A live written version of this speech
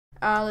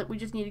We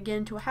just need to get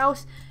into a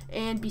house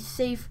and be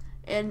safe,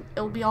 and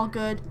it'll be all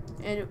good.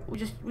 And we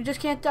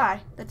just can't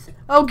die. That's,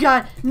 oh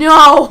God,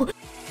 no!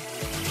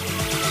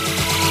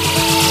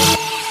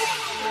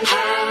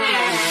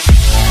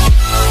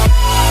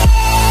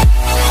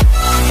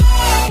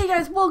 Hey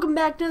guys, welcome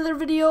back to another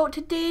video.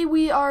 Today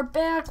we are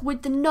back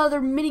with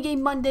another minigame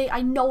Monday.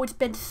 I know it's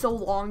been so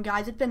long,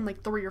 guys. It's been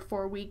like 3 or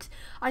 4 weeks.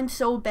 I'm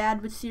so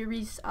bad with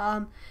series.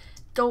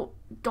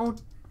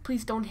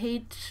 Please don't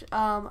hate.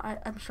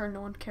 I'm sure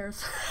no one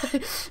cares.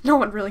 No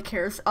one really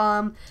cares.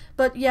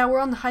 But yeah, we're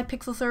on the high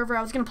Pixlz server.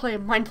 I was gonna play a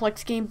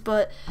Mineplex game,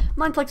 but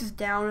Mineplex is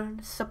down.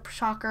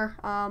 Shocker.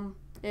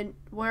 And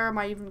where am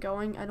I even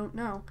going? I don't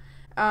know.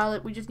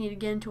 We just need to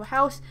get into a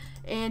house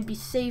and be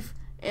safe,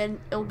 and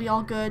it'll be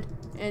all good.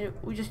 And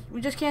we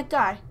just can't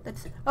die.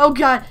 That's, oh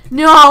God,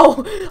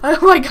 no! Oh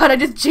my God, I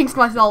just jinxed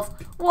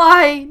myself.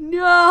 Why?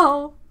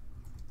 No!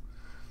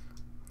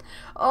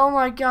 Oh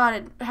my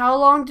God, how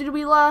long did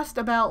we last?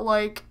 About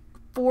like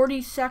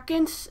 40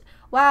 seconds?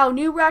 Wow,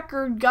 new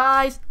record,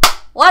 guys.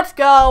 Let's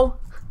go.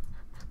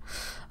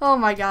 Oh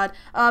my God.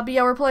 But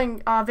yeah, we're playing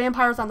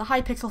Vampirez on the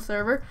high Pixlz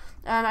server,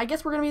 and I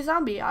guess we're gonna be a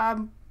zombie.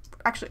 I'm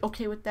actually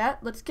okay with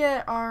that. Let's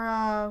get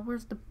our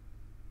where's the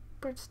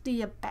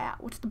bat?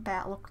 What's the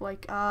bat look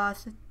like?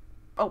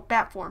 Oh,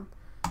 bat form.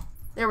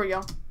 There we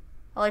go.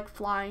 I like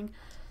flying.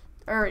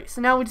 Alright, so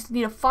now we just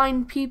need to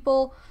find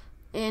people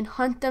and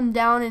hunt them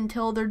down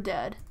until they're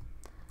dead.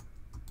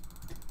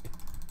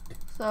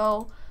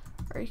 So,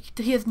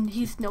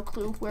 he's no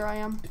clue where I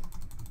am.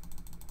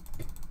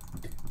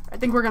 I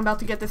think we're about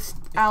to get this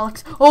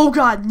Alex. Oh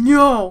God,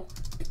 no!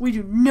 We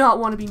do not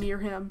want to be near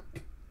him.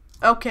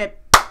 Okay.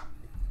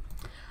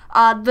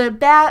 The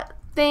bat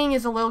thing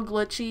is a little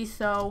glitchy,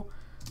 so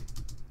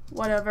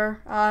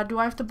whatever. Do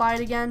I have to buy it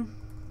again?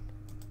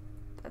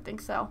 I think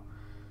so.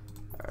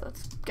 Alright,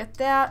 let's get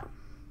that.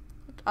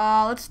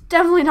 Let's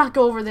definitely not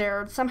go over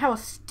there. Somehow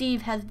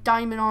Steve has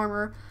diamond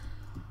armor.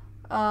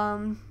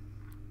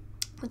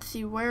 Let's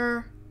see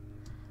where.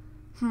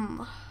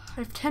 I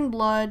have 10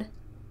 blood.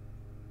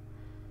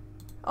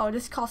 Oh,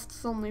 this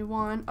costs only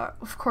 1.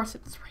 Of course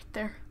it's right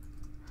there.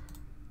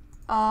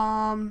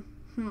 I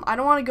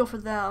don't want to go for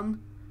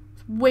them.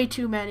 It's way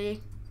too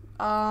many.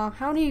 How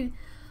many?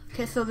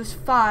 Okay, so there's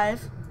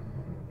 5.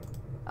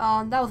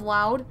 That was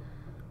loud.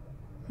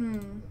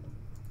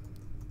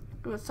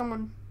 Was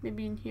someone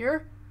maybe in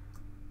here?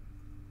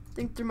 I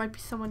think there might be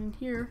someone in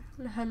here.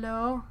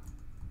 Hello?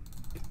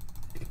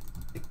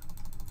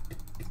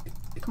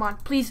 Come on,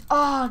 please.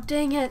 Oh,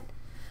 dang it.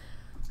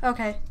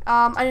 Okay,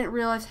 I didn't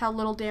realize how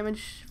little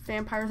damage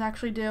vampires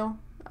actually do.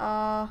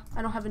 I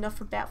don't have enough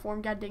for bat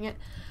form, god dang it.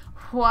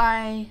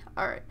 Why?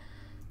 Alright.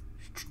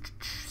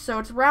 So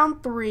it's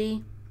round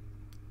 3.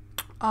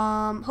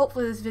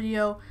 Hopefully this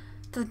video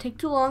doesn't take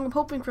too long. I'm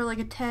hoping for like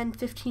a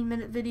 10-15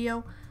 minute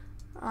video.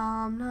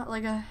 Not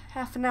like a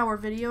half an hour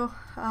video.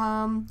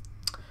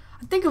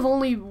 I think I've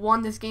only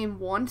won this game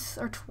once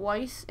or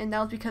twice, and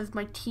that was because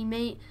my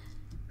teammate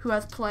who I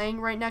was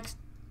playing right next,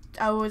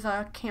 I was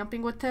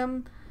camping with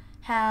him,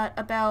 had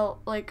about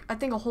like I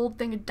think a whole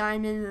thing of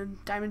diamond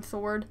and diamond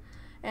sword,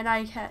 and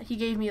he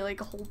gave me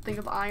like a whole thing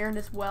of iron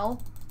as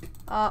well.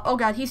 Oh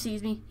God, he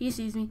sees me. He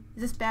sees me.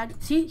 Is this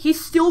bad? See, he's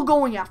still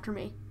going after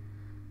me.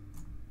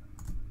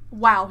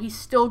 Wow, he's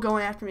still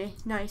going after me.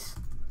 Nice.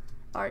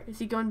 All right, is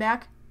he going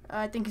back?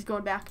 I think he's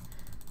going back.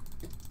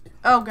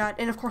 Oh God,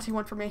 and of course he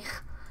went for me.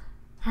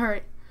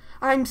 Alright.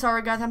 I'm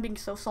sorry guys, I'm being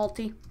so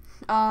salty.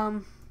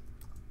 Let's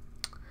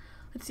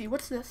see,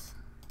 what's this?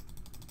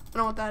 I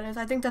don't know what that is.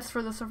 I think that's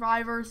for the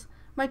survivors.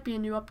 Might be a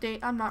new update,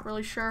 I'm not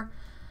really sure.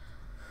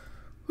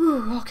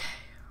 Whew, okay.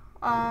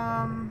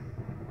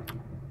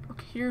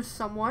 Okay, here's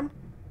someone.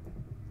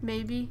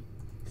 Maybe.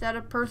 Is that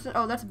a person?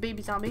 Oh, that's a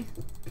baby zombie.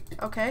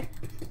 Okay.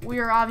 We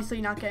are obviously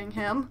not getting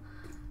him.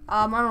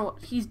 I don't know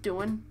what he's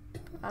doing.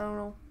 I don't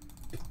know.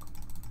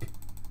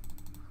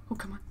 Oh,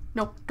 come on.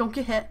 No, don't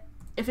get hit.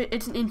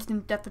 It's an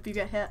instant death if you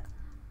get hit.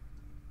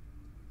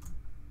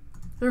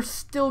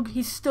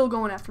 He's still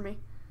going after me.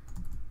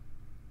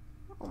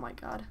 Oh my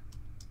God.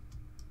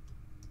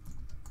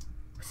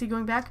 Is he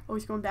going back? Oh,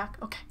 he's going back.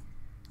 Okay.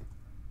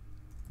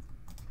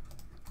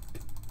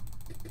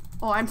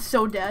 Oh, I'm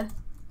so dead.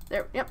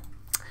 There, yep.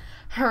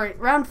 Alright,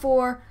 round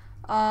 4.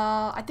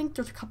 I think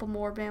there's a couple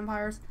more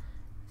vampires.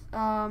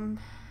 Oh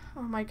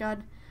my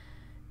God.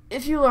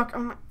 If you look,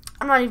 I'm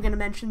not even gonna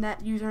mention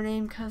that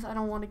username because I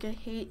don't want to get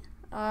hate.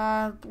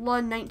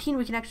 Blood 19,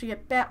 we can actually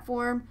get bat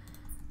form.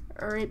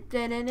 Alright,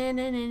 bat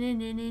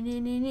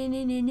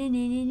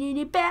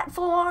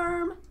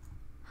form.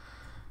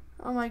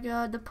 Oh my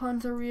God, the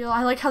puns are real.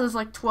 I like how there's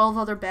like 12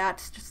 other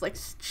bats just like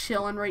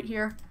chilling right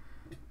here.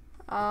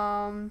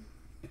 I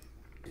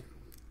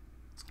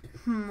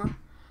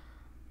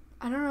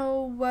don't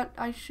know what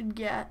I should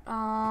get.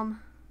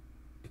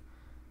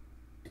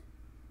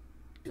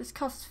 This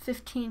costs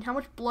 15. How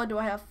much blood do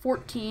I have?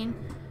 14.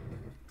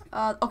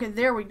 Okay,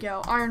 there we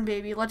go. Iron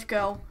Baby, let's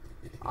go.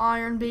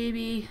 Iron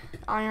Baby,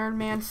 Iron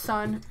Man's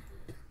son.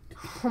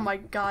 Oh my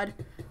God.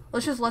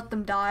 Let's just let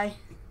them die.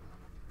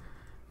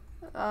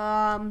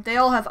 They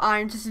all have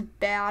irons. This is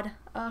bad.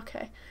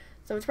 Okay.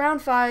 So it's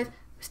round 5.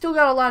 We still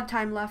got a lot of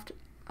time left.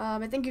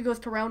 I think it goes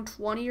to round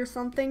 20 or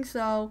something.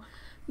 So,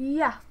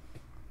 yeah.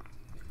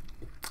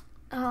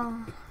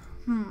 Alright,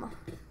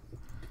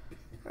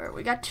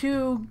 we got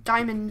 2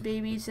 diamond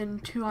babies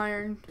and 2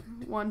 iron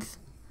ones.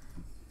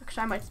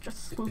 Actually, I might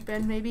just swoop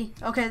in, maybe.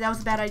 Okay, that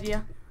was a bad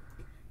idea.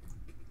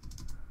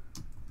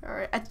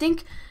 Alright, I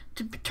think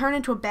to turn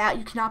into a bat,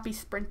 you cannot be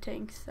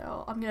sprinting.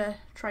 So, I'm gonna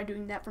try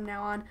doing that from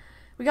now on.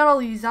 We got all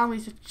these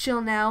zombies just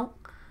chilling out.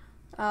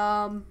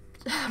 I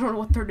don't know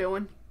what they're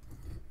doing.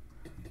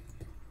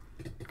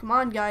 Come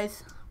on,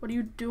 guys. What are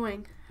you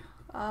doing?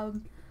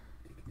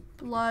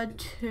 Blood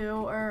 2.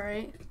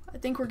 Alright. I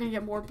think we're gonna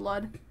get more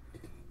blood.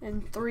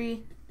 In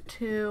 3,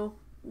 2,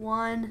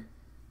 1.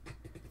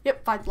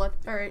 Yep, 5 blood.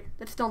 Alright.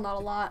 That's still not a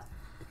lot.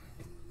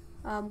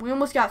 We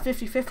almost got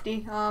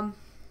 50-50.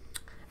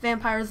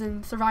 Vampires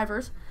and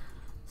survivors.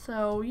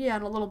 So, yeah,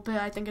 in a little bit,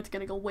 I think it's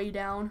gonna go way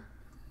down.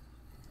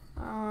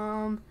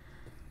 Oh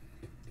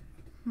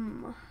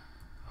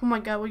my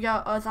god, we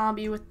got a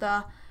zombie with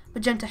the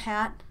magenta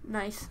hat.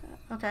 Nice.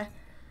 Okay.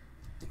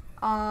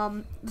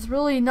 There's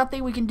really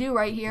nothing we can do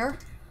right here.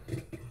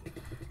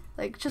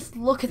 Like, just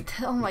look at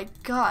that. Oh my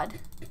god.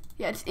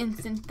 Yeah, it's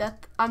instant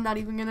death. I'm not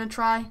even gonna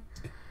try.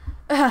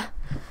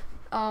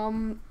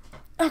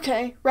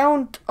 Okay.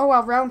 Round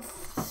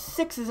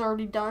 6 is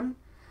already done.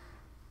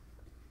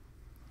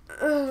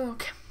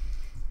 Okay.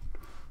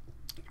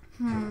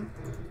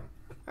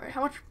 Alright,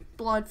 how much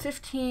blood?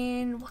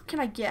 15. What can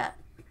I get?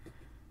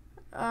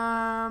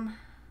 I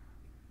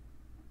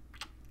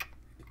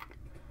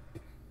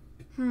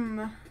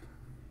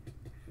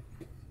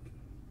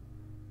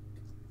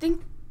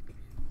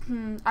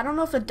don't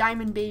know if a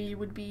diamond baby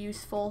would be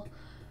useful.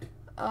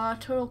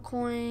 Total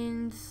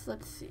coins,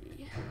 let's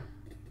see.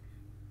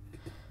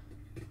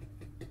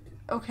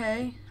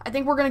 Okay, I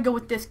think we're gonna go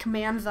with this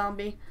command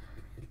zombie.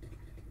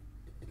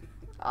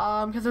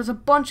 Because there's a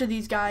bunch of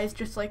these guys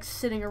just like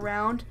sitting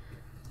around.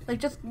 Like,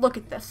 just look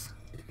at this.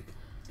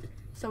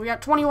 So we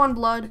got 21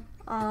 blood.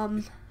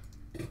 Some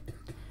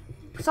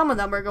of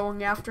them are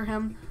going after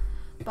him,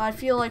 but I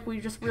feel like we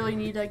just really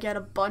need to get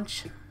a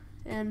bunch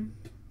in.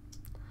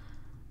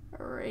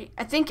 Alright,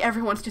 I think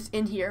everyone's just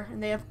in here,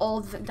 and they have all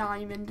the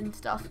diamond and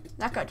stuff.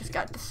 That guy just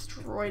got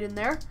destroyed in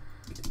there.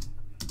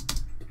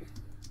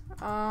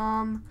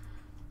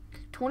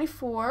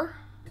 24.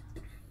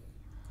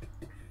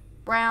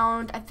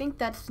 Round, I think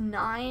that's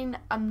 9.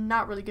 I'm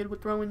not really good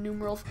with Roman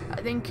numerals.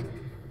 I think,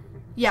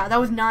 yeah, that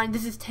was 9.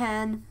 This is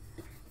 10.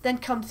 Then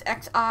comes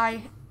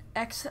XI,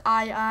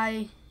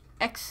 XII,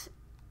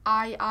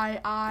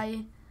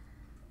 XIII.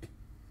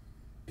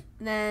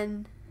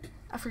 Then,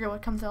 I forget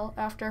what comes out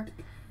after.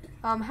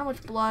 How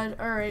much blood?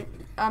 Alright.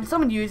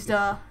 Someone used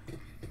a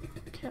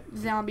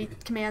zombie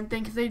command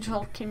thing because they just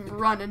all came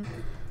running.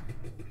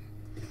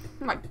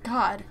 Oh my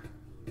god.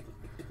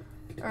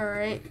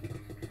 Alright.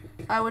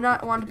 I would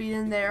not want to be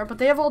in there, but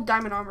they have all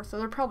diamond armor, so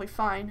they're probably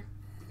fine.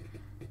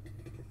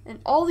 And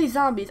all these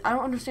zombies, I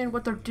don't understand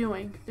what they're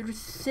doing. They're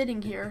just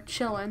sitting here,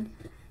 chilling.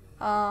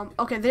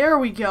 Okay, there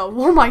we go.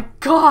 Oh my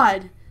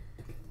god!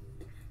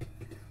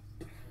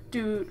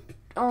 Dude,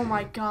 oh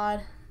my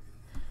god.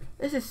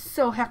 This is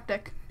so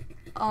hectic.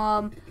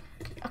 A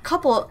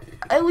couple,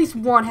 at least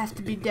one has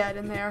to be dead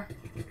in there.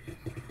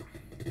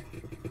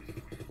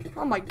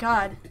 Oh my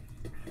god.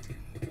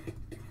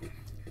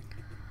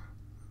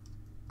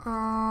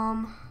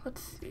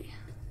 Let's see.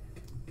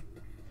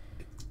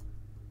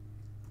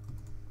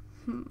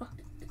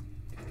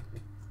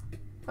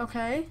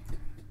 Okay.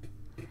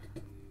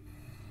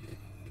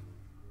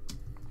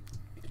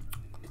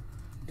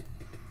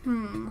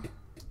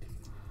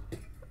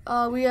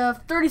 We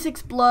have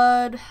 36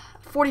 blood,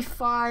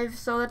 45,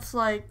 so that's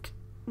like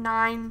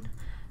 9.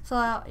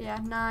 So, yeah,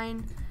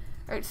 9.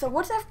 Alright, so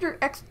what's after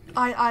XIII?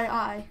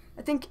 I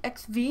think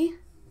XV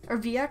or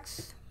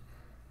VX?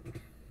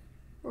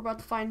 We're about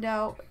to find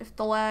out if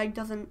the lag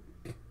doesn't...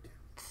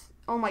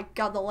 Oh my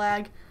god, the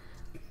lag.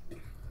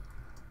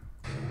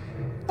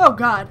 Oh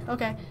god,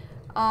 okay.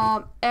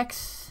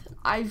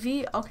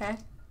 XIV, okay.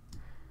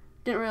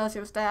 Didn't realize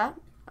it was that.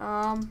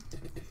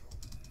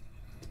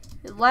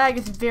 The lag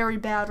is very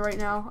bad right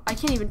now. I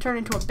can't even turn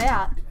into a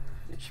bat.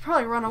 Should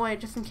probably run away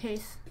just in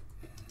case.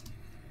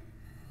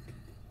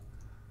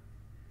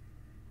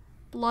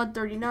 Blood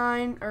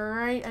 39.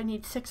 Alright, I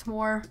need 6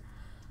 more.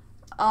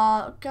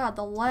 God,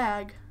 the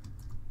lag.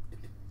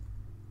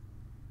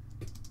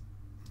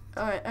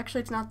 Alright,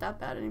 actually it's not that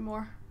bad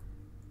anymore.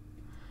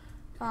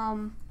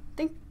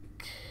 Think,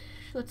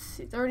 let's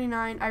see,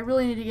 39. I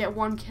really need to get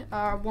one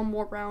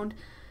more round.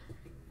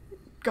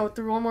 Go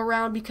through one more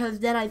round, because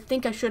then I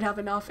think I should have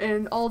enough,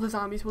 and all the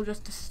zombies will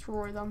just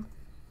destroy them.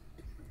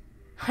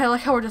 I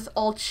like how we're just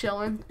all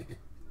chilling.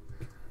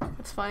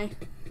 That's funny.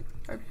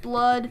 Alright,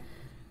 blood.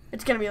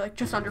 It's gonna be like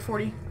just under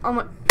 40. Oh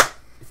my!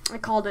 I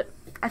called it.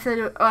 I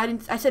said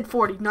I said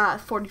 40,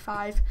 not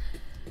 45.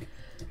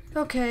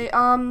 Okay.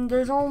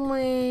 There's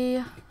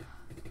only.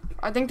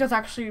 I think there's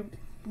actually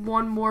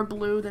one more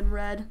blue than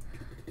red.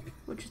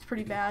 which is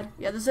pretty bad.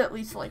 Yeah, there's at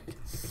least like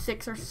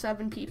 6 or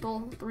 7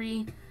 people.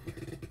 3,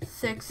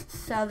 6,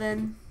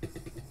 7.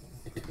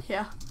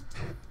 Yeah.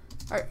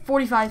 All right,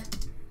 45.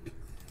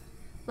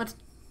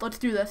 Let's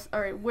do this.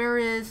 All right, where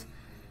is?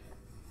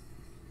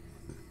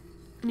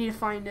 I need to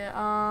find it.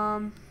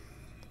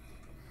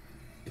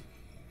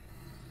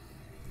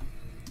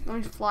 Let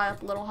me fly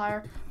up a little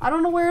higher. I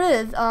don't know where it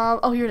is.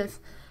 Oh, here it is.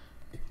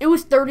 It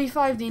was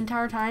 35 the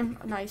entire time.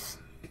 Nice.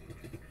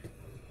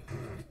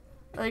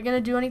 Are they gonna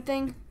do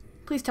anything?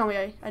 Please tell me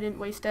I didn't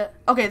waste it.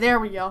 Okay, there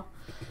we go.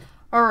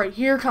 Alright,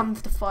 here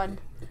comes the fun.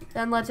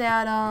 Then let's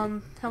add,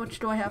 how much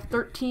do I have?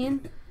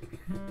 13?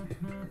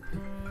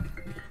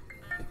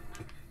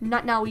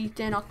 Not now,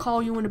 Ethan. I'll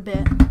call you in a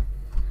bit.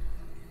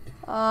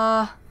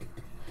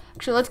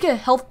 Actually, let's get a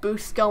health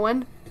boost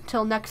going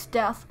until next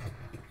death.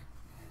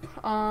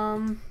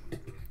 Okay,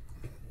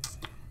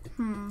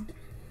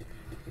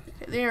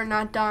 they are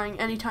not dying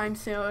anytime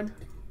soon.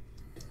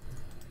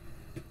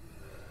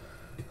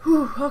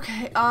 Whew,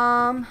 okay,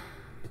 how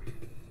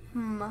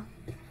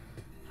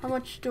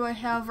much do I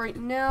have right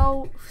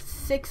now?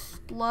 6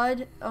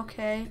 blood,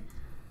 okay.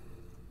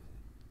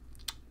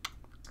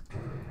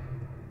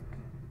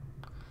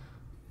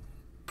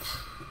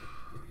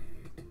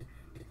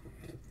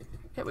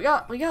 Okay, we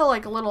got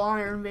like a little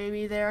iron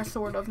baby there,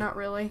 sort of, not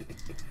really.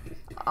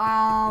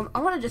 I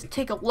want to just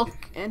take a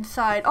look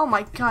inside. Oh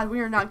my god, we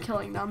are not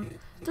killing them.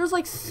 There's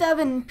like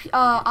 7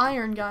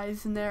 iron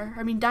guys in there.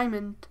 I mean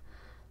diamond,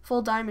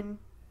 full diamond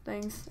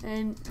things.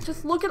 And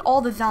just look at all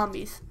the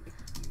zombies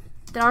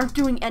that aren't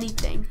doing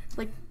anything.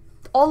 Like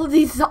all of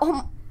these,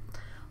 oh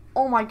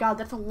my god,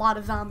 that's a lot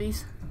of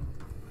zombies.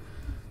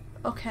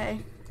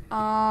 Okay.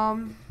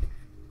 Oh,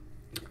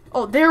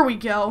 there we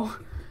go.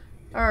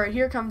 Alright,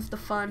 here comes the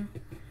fun.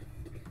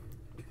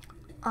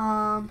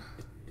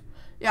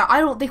 Yeah, I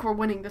don't think we're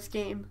winning this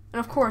game. And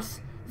of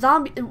course,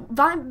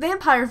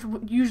 vampires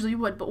usually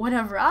would, but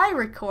whenever I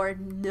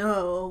record,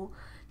 no,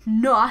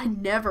 I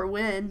never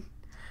win.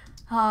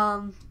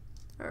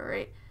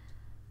 Alright.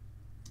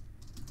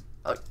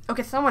 Oh,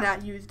 okay,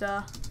 someone used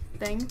a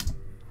thing,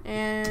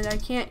 and I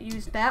can't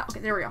use that. Okay,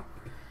 there we go.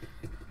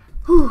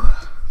 Whew.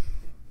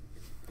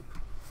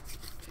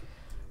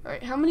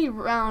 Alright, how many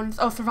rounds?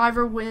 Oh,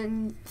 survivors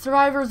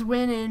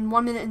win in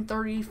 1 minute and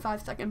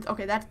 35 seconds.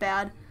 Okay, that's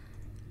bad.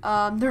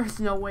 There's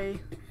no way.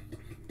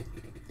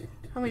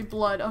 How many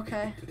blood?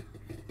 Okay.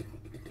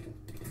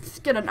 Let's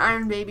get an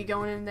iron baby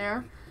going in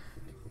there.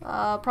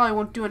 Probably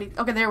won't do any.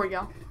 Okay, there we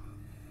go.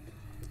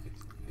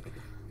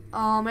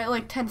 At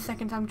like 10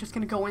 seconds, I'm just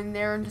gonna go in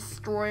there and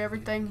destroy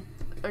everything.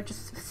 Or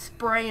just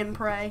spray and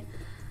pray.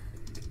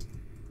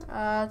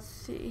 Let's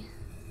see.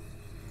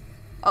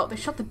 Oh, they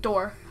shut the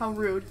door. How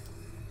rude.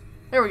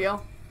 There we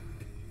go.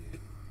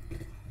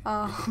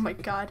 Oh my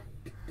god.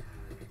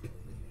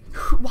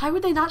 Why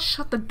would they not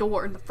shut the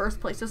door in the first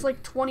place? There's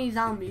like 20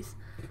 zombies.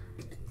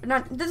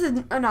 No,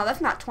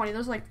 that's not 20.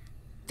 There's like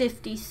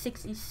 50,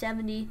 60,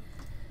 70.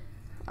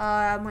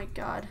 Oh my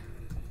god.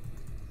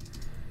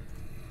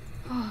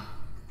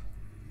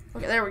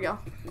 Okay, there we go.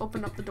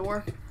 Open up the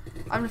door.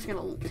 I'm just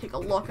gonna take a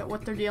look at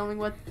what they're dealing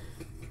with.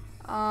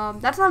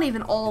 That's not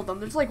even all of them.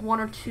 There's like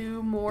 1 or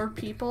 2 more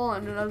people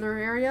in another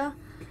area.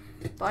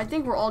 But I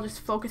think we're all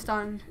just focused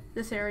on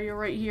this area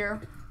right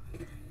here.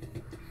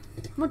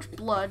 How much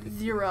blood?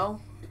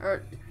 0.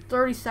 Or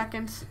 30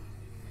 seconds.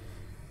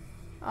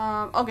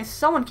 Okay,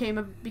 someone became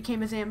a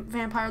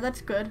vampire.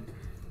 That's good.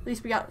 At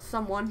least we got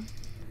someone.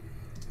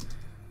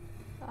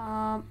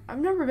 I've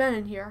never been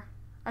in here.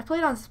 I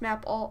played on this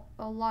map a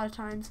lot of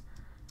times.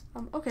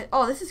 Okay.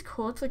 Oh, this is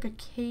cool. It's like a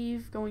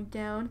cave going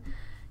down.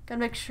 Gotta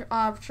make sure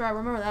I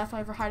remember that if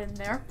I ever hide in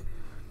there.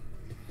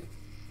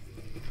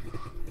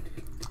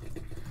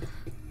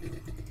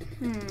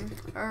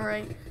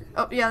 Alright.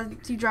 Oh, yeah,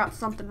 he dropped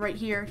something right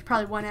here. He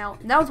probably went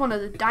out. And that was one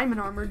of the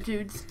diamond armor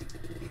dudes.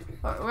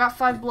 Alright, we got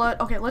 5 blood.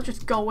 Okay, let's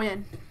just go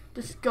in.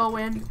 Just go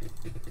in.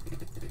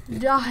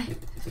 Die.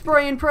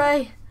 Spray and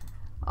pray.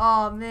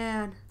 Oh,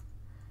 man.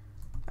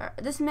 Alright,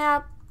 this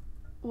map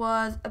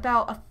was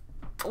about a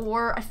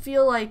 4. I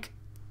feel like,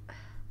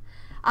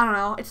 I don't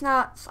know. It's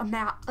not a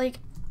map. Like,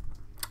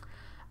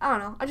 I don't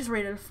know. I just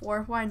rated it a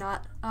 4. Why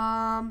not?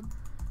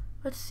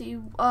 Let's see.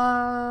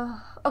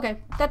 Okay,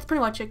 that's pretty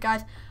much it,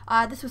 guys.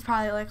 This was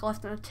probably like less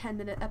than a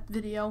 10-minute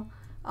video.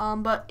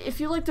 But if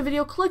you liked the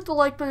video, click the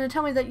like button and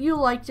tell me that you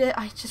liked it.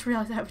 I just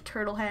realized I have a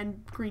turtle head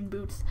and green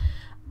boots.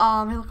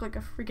 I look like a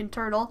freaking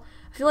turtle.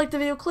 If you liked the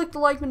video, click the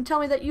like button and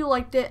tell me that you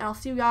liked it. And I'll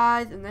see you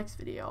guys in the next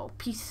video.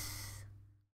 Peace.